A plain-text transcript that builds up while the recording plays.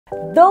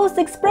Those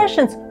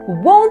expressions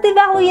won't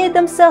evaluate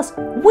themselves.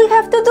 We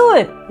have to do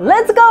it.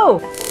 Let's go!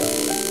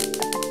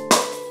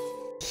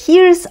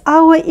 Here's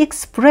our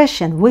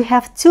expression. We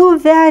have two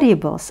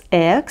variables,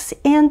 x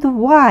and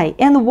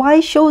y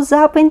shows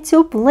up in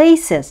two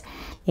places.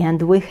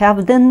 And we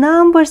have the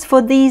numbers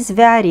for these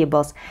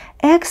variables.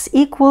 X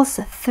equals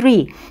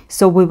 3.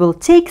 So we will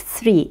take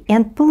 3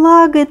 and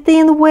plug it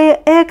in where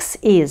x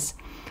is.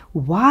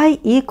 Y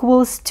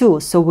equals 2.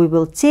 So we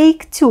will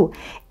take 2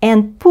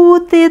 and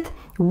put it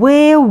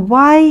where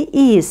y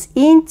is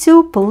in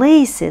two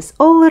places.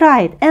 All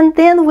right. And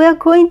then we're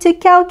going to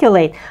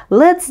calculate.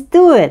 Let's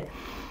do it.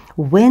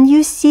 When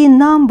you see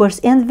numbers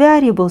and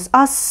variables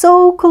are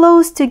so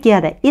close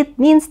together, it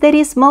means there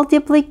is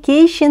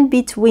multiplication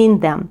between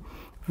them.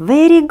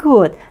 Very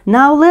good.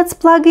 Now let's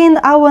plug in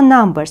our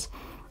numbers.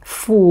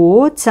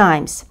 4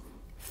 times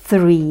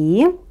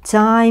 3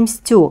 times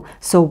 2.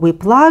 So we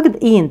plugged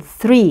in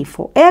 3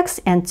 for x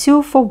and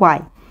 2 for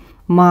y.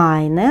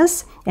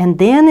 Minus, and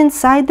then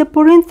inside the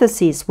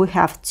parentheses we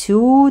have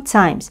 2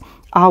 times.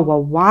 Our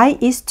y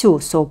is 2,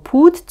 so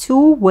put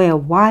 2 where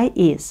y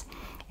is.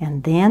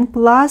 And then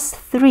plus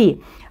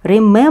 3.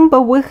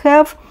 Remember, we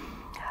have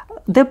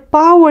the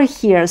power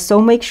here, so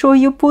make sure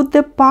you put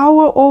the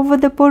power over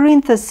the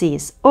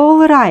parentheses.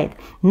 All right.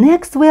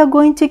 Next, we are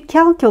going to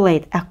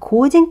calculate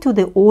according to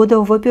the order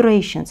of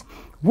operations.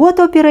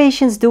 What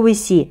operations do we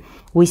see?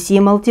 We see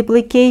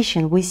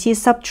multiplication, we see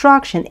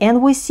subtraction,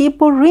 and we see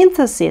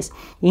parentheses.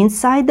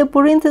 Inside the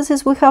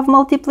parentheses, we have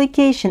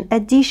multiplication,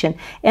 addition,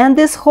 and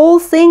this whole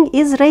thing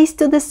is raised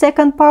to the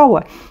second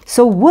power.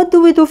 So what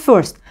do we do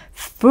first?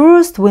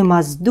 First, we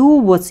must do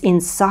what's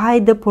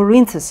inside the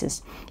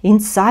parentheses.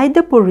 Inside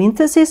the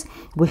parentheses,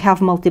 we have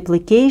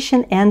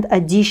multiplication and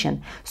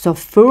addition. So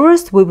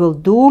first, we will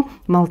do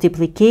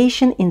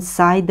multiplication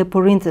inside the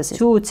parentheses.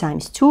 2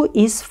 times 2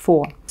 is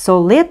 4. So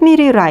let me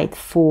rewrite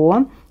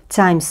 4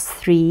 times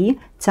 3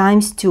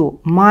 times 2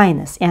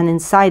 minus, and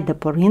inside the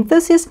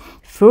parentheses,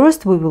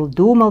 first we will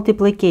do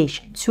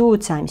multiplication. 2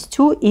 times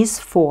 2 is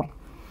 4.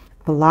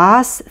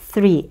 Plus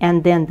 3,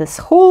 and then this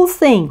whole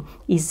thing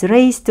is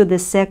raised to the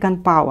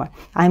second power.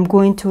 I'm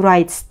going to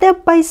write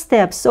step by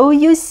step so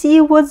you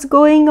see what's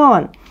going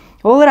on.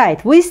 All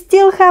right, we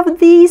still have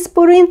these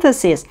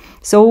parentheses,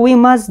 so we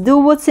must do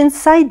what's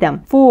inside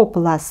them. 4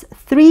 plus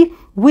 3,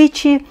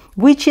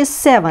 which is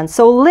 7.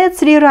 So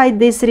let's rewrite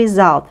this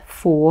result.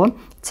 4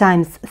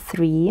 times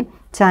 3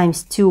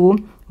 times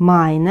 2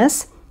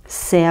 minus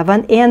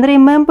 7. And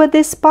remember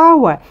this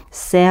power.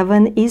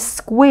 7 is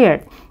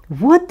squared.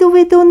 What do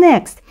we do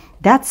next?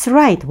 That's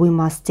right, we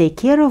must take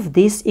care of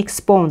this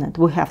exponent.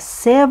 We have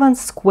 7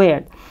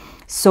 squared.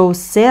 So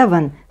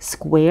 7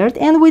 squared,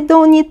 and we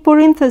don't need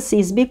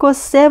parentheses because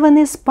 7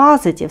 is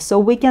positive, so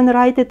we can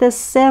write it as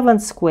 7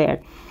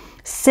 squared.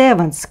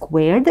 7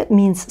 squared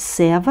means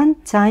 7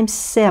 times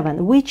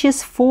 7, which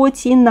is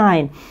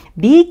 49.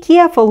 Be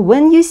careful,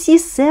 when you see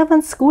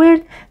 7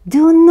 squared,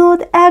 do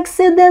not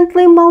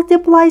accidentally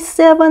multiply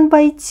 7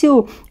 by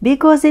 2,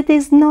 because it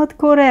is not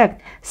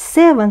correct.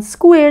 7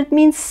 squared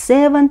means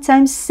 7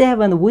 times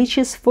 7, which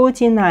is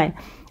 49.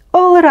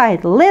 All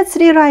right, let's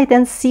rewrite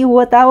and see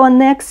what our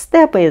next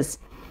step is.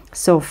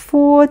 So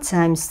 4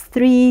 times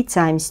 3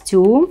 times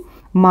 2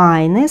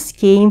 minus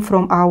came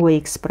from our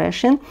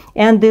expression,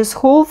 and this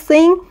whole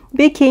thing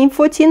became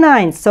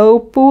 49. So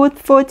put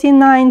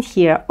 49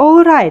 here.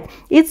 All right,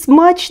 it's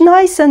much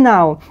nicer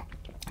now.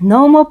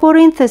 No more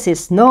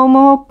parentheses, no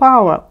more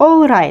power.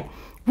 All right,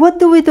 what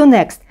do we do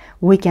next?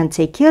 We can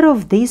take care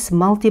of this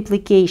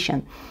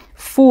multiplication.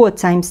 4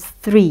 times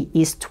 3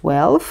 is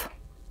 12,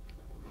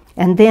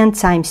 and then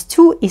times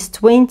 2 is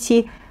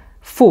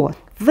 24.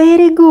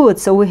 Very good.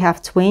 So we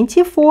have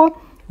 24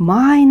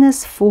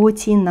 minus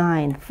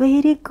 49.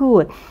 Very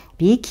good.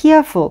 Be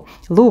careful.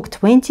 Look,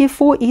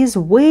 24 is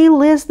way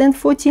less than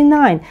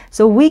 49.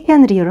 So we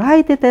can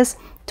rewrite it as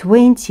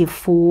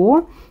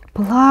 24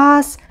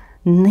 plus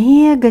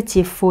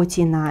negative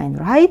 49,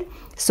 right?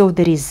 So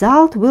the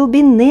result will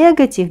be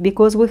negative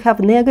because we have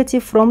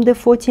negative from the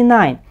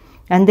 49.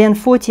 And then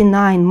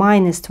 49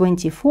 minus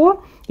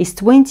 24 is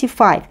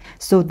 25.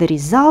 So the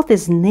result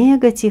is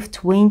negative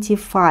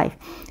 25.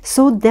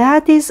 So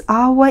that is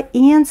our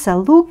answer.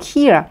 Look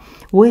here.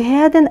 We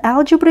had an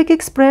algebraic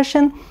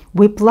expression.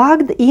 We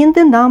plugged in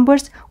the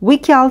numbers. We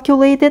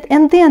calculated.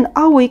 And then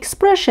our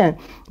expression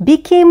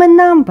became a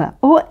number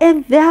or a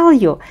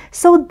value.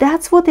 So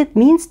that's what it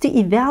means to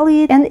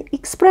evaluate an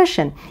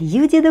expression.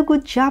 You did a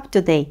good job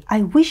today.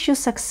 I wish you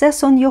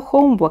success on your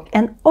homework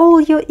and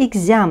all your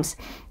exams.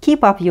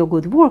 Keep up your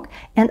good work,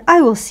 and I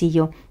will see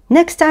you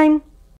next time.